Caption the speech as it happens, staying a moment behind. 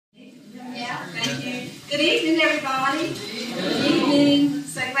Yeah, thank you. Good evening, everybody. Good evening.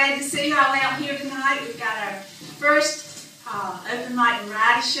 So glad to see you all out here tonight. We've got our first open mic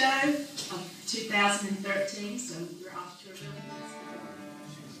variety show of 2013, so we're off to a really good start.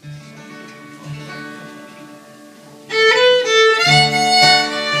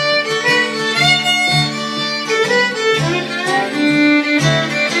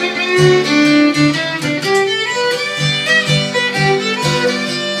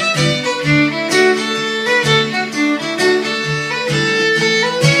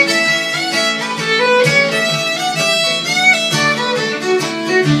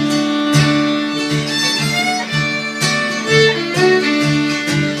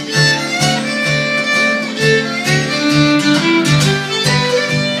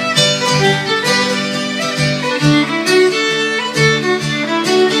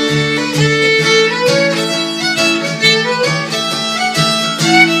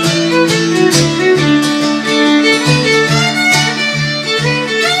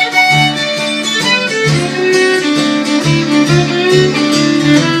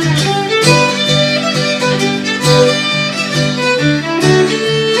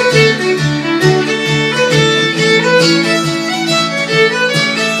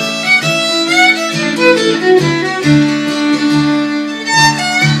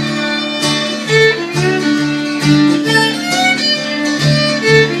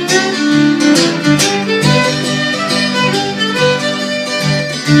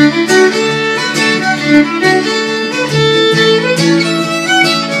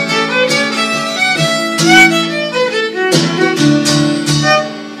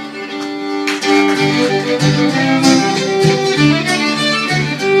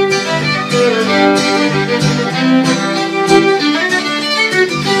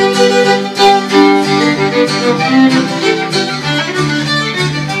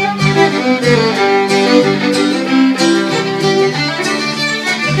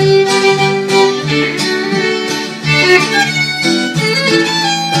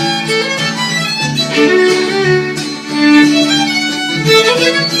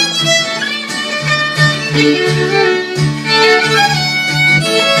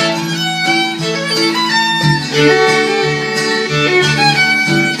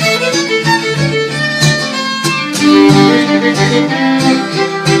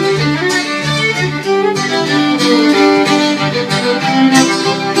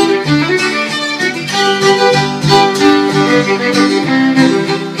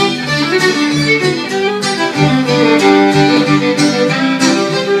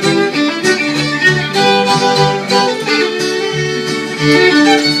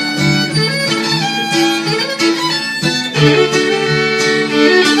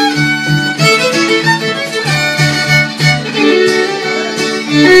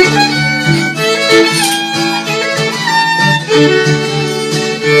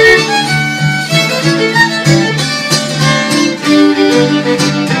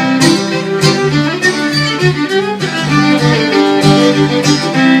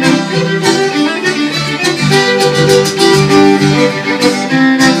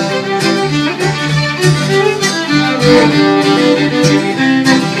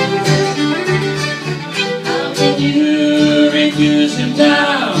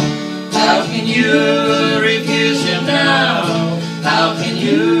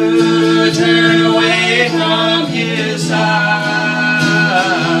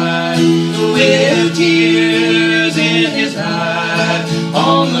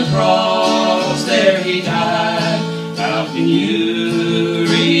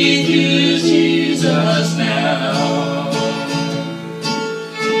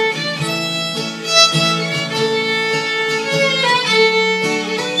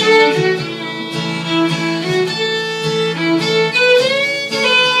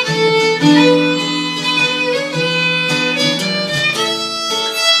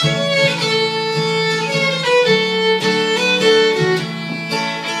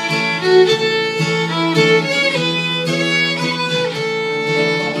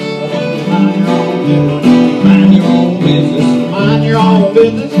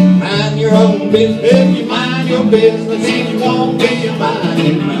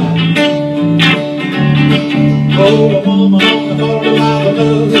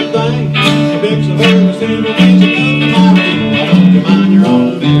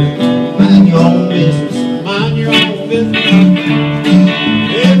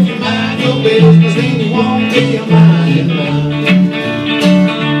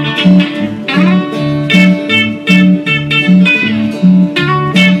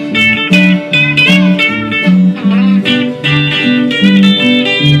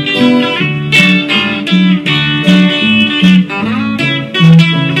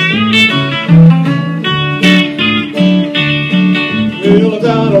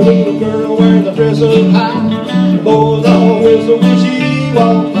 you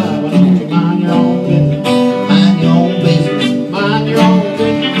walk by, why don't you mind your own business? Mind your own business. Mind your own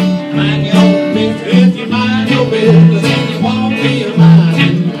business. Mind your own business. If you mind your business, then you won't be a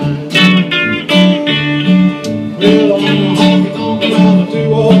minding mind. Well, I'm a honky-tonk around the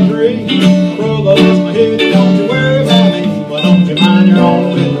 203. Brother, that's my head, don't you worry about me. Why don't you mind your own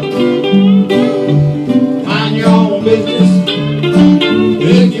business? Mind your own business.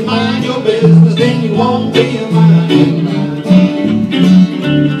 If you mind your business, then you won't be a minding mind.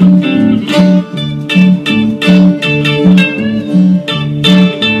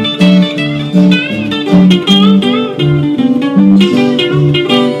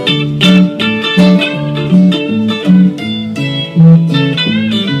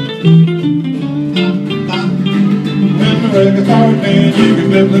 Record hard man, you can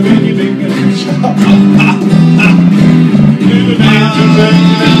flip the menu, you can shop. Do the dance and sing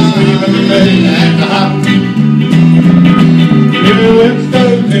and scream and be made and the hop. Yeah, let's go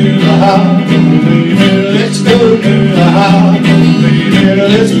to the hop, baby. Let's go to the hop, baby.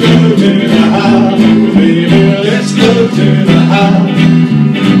 Let's go to the hop, baby. Let's go to the hop.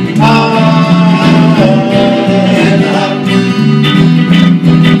 And the hop.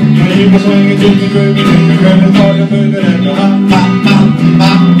 You can swing it, you can groove it, you can grab it, hard and move it, and go hop, hop, hop,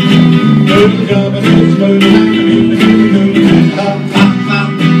 hop. Move the jump and it's smooth and make the music, you can do it, hop, hop, hop,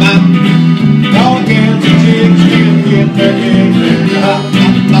 hop. All again, the chicks can get their kicks and go hop,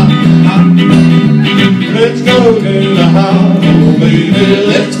 hop, hop, hop. Let's go to the hop, oh baby,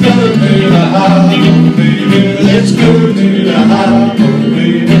 let's go to the hop, oh baby, let's go to the hop, oh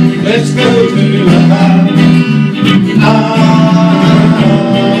baby, let's go to the hop.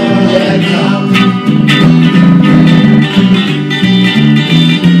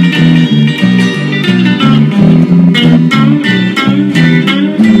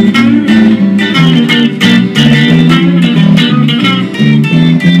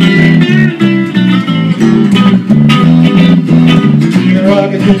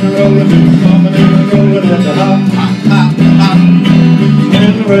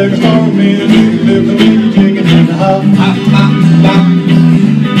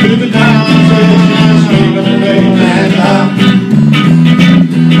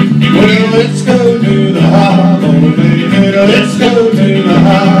 Let's go to the hop, oh baby, let's go to the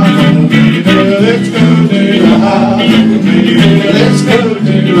hop, oh baby, let's go to the hop, oh baby, let's go to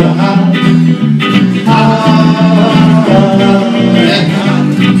the hop.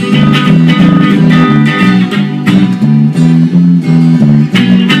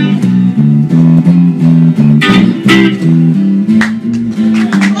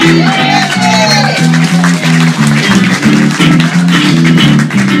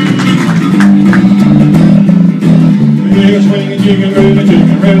 You can groove it, you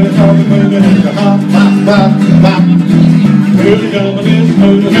can really talk and move it, and go hop, hop, hop, hop. Move the jumping in,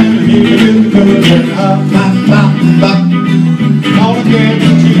 move the hand, you can do it, and go hop, hop, hop, hop. All again, the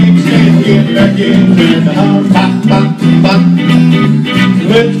chicks can get back in, and go hop, hop, hop, hop.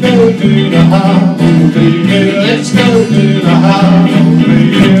 Let's go to the hop, oh baby, let's go to the hop, oh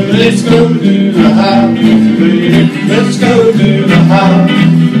baby, let's go to the hop, oh baby, let's go to the hop.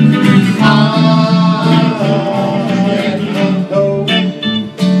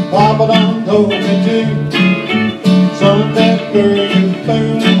 Papa done told me to. Some of that girl is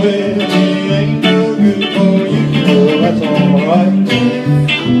fooling with me, ain't no good for you. Well, that's alright.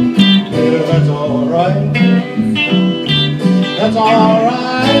 Well, that's alright. That's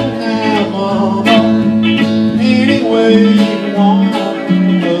alright.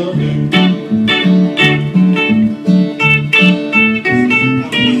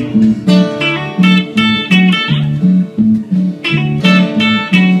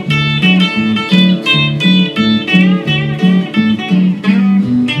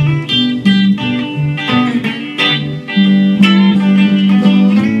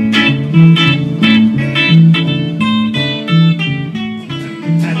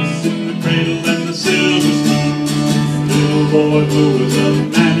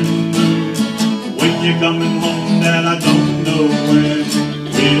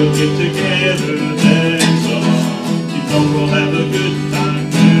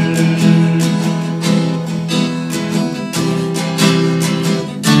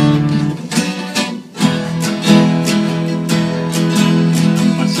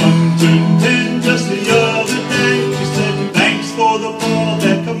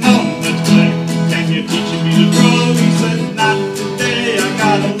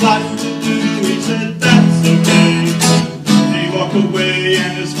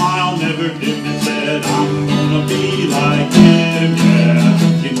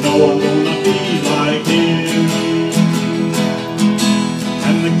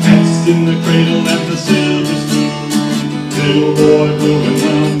 in the cradle and the silver spoon. Little boy blue and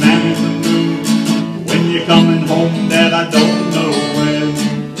the man in the moon. When you're coming home, Dad, I don't know when.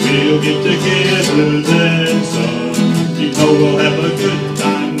 We'll get together then, son. You know we'll have a good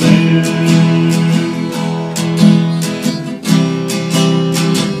time then.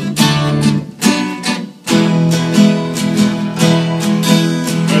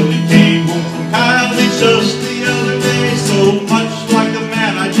 Well, he came home from college just the other day, so much like a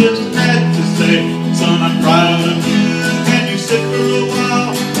man I just had to say, son, I'm proud of you. Can you sit for a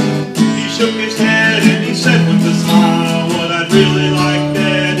while? He shook his head and he said with a smile, what I'd really like,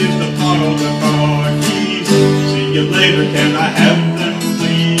 Dad, is to borrow the car keys. See you later, can I have them,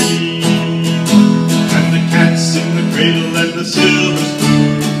 please? And the cat's in the cradle and the silver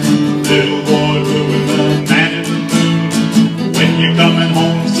spoon. Little boy blue and the man in the moon. When you're coming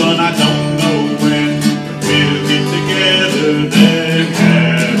home, son, I don't know when, but we'll get together then.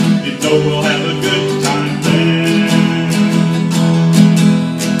 And you know we'll have a good time then.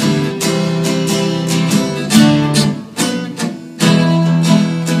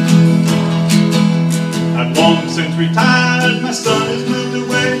 I've long since retired, my son has moved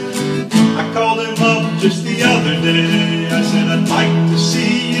away. I called him up just the other day. I said, I'd like to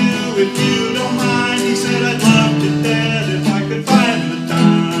see you if you don't mind. He said, I'd love to, Dad, if I could find the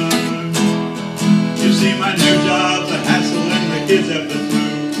time. You see, my new job's a hassle and the kids have the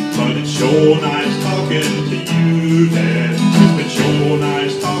flu, but it's sure nice talking to you, Dad. It's been sure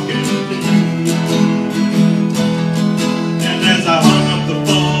nice talking to you. And as I hung up the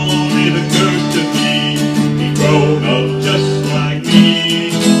phone, it occurred to me, he'd grown up just like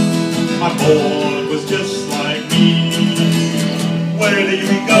me. My boy was just like me. Where do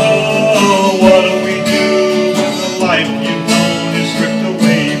we go? What do we do when the life you've known is stripped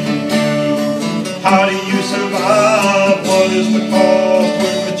away from you? How do you survive? What is the cost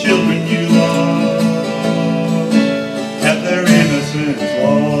when the children you love have their innocence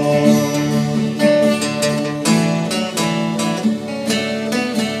lost?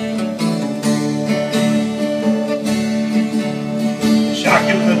 Shock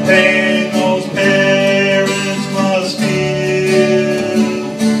and the pain those parents must feel.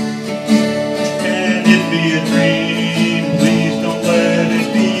 Can it be a dream? Please don't let it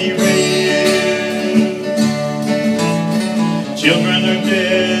be real. Children are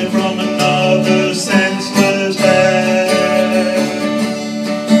dead from another senseless act.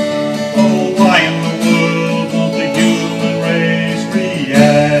 Oh, why in the world won't the human race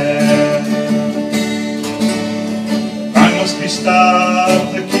react? Crime must be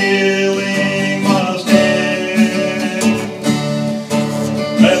stopped, the killing must end.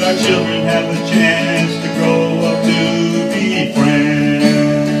 Let our children have a chance to grow up to be friends.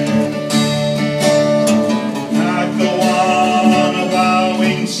 Not go on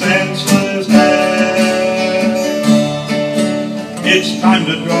allowing senseless acts. It's time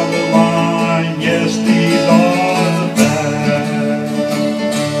to draw the line, yes, these are the facts.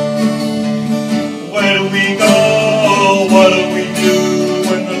 Where do we go? What do we do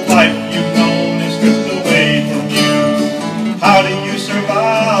when the life you've known is stripped away from you? How do you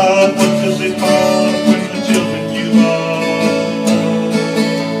survive? What does it cost when the children you love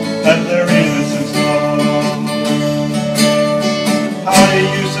have their innocence lost? How do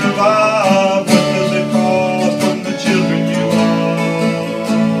you survive? What does it cost when the children you love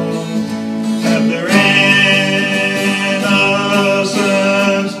have their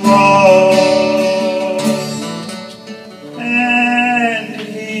innocence lost? And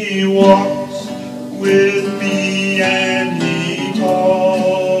he walks with me and he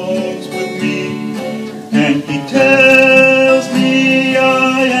talks with me and he tells me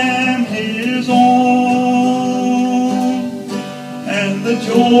I am his own, and the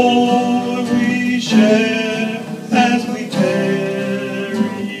joy we share as we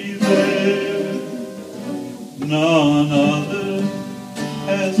tarry there, none other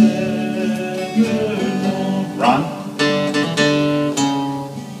has ever known. Ron?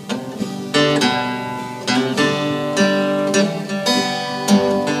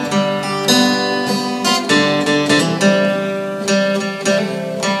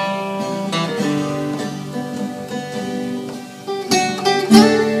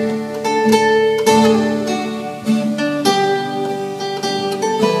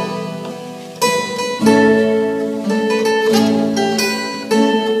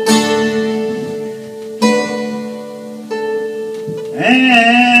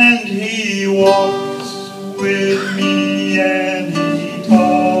 And he walks with me and he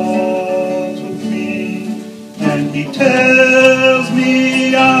talks with me and he tells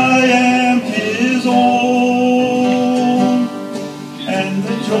me I am his own, and and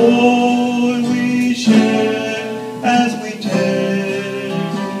the joy we share as we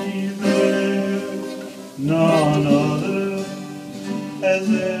tarry there. None other has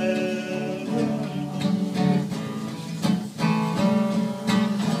ever known.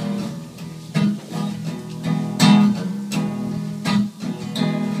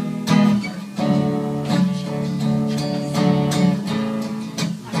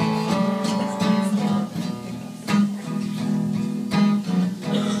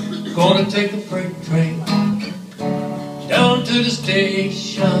 Gonna take a freight train down to the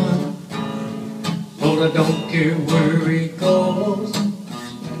station, but I don't care where it goes.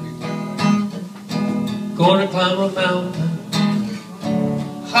 Gonna climb a mountain,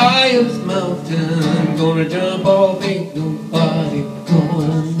 highest mountain. Gonna jump off, ain't nobody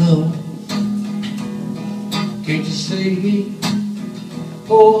gonna know. Can't you see?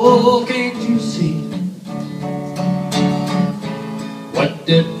 Oh, can't you see what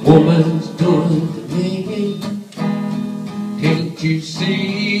that woman's doing to me? Can't you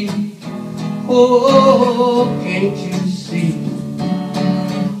see? Oh, can't you see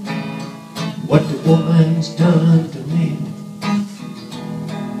what the woman's done to me?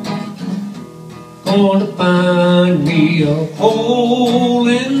 Gonna find me a hole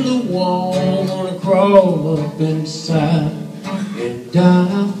in the wall, gonna crawl up inside and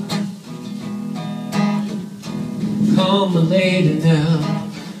die. Come a lady now,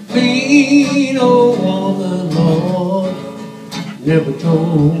 clean old woman, Lord, never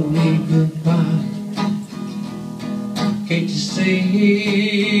told me goodbye. Can't you see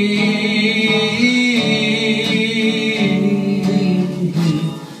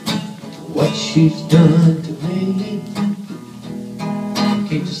what she's done to me?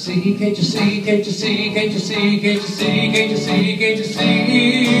 Can't you see, can't you see, can't you see, can't you see, can't you see, can't you see, can't you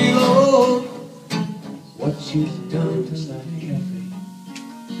see, Lord, what she's done to that cafe?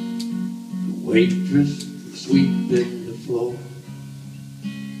 The waitress sweeping the floor,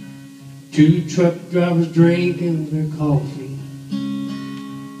 two truck drivers drinking their coffee,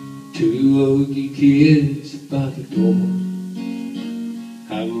 two ugly kids by the door.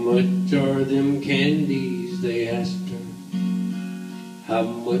 How much are them candies, they asked her. How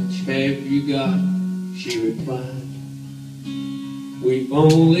much have you got, she replied. We've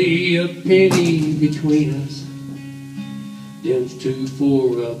only a penny between us, them's two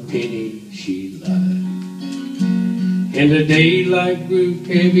for a penny, she lied. And the daylight grew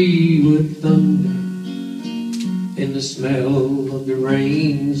heavy with thunder, and the smell of the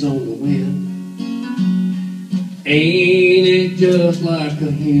rain's on the wind. Ain't it just like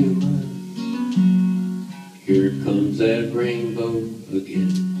a human? Here comes that rainbow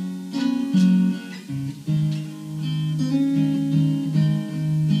again.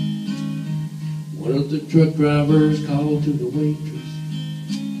 One of the truck drivers called to the waitress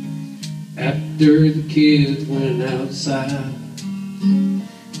after the kids went outside.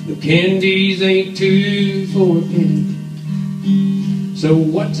 The candies ain't two for a penny, so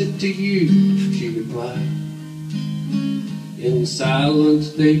what's it to you, she replied. In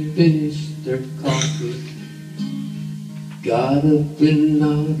silence they finished their coffee, got up and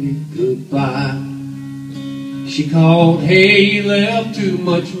nodded goodbye. She called, hey, you left too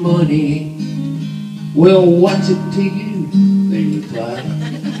much money. Well, what's it to you, they replied.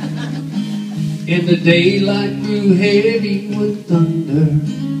 And the daylight grew heavy with thunder,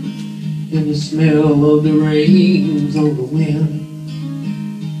 and the smell of the rain's on the wind.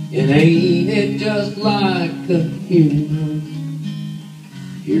 And ain't it just like a human?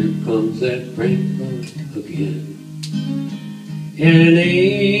 Here comes that rainbow again. And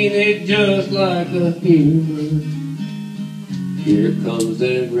ain't it just like a human? Here comes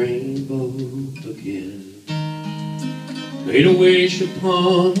that rainbow again. Made a wish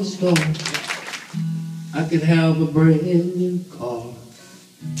upon a star, I could have a brand new car.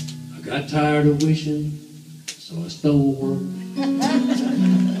 I got tired of wishing, so I stole one.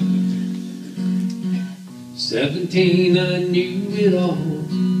 17, I knew it all.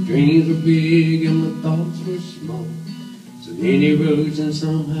 Dreams were big and my thoughts were small. So many roads and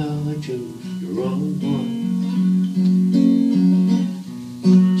somehow I chose the wrong one.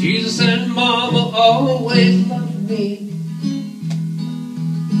 Jesus and Mama always loved me,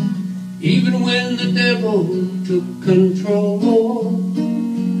 even when the devil took control.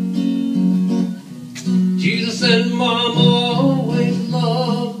 Jesus and Mama always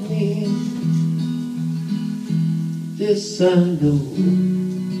loved me, this I know.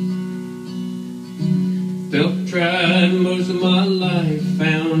 Felt tried most of my life,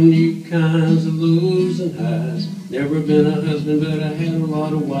 found new kinds of lows and highs. Never been a husband, but I had a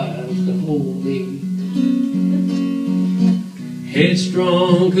lot of wives to hold me.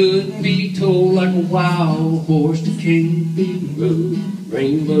 Headstrong, couldn't be told, like a wild horse that can't be rode.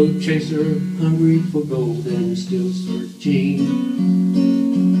 Rainbow chaser, hungry for gold and still searching.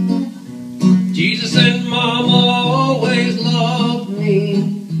 Jesus and Mama always loved me,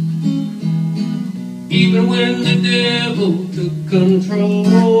 even when the devil took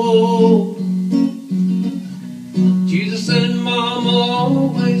control. Jesus and Mama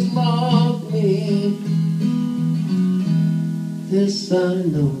always loved me. This I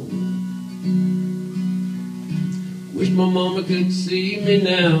know. Wish my mama could see me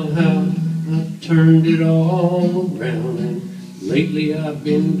now, how I've turned it all around, and lately I've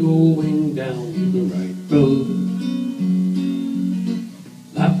been going down the right road.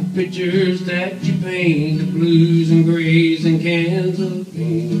 Life of pictures that you paint, the blues and grays and cans of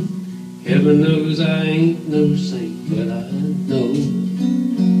pain. Heaven knows I ain't no saint, but I know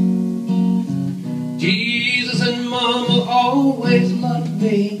Jesus and Mama always loved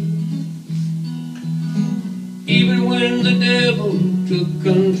me, even when the devil took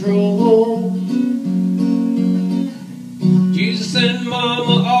control. Jesus and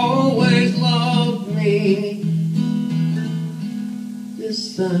Mama always loved me.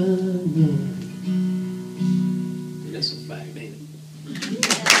 This I know.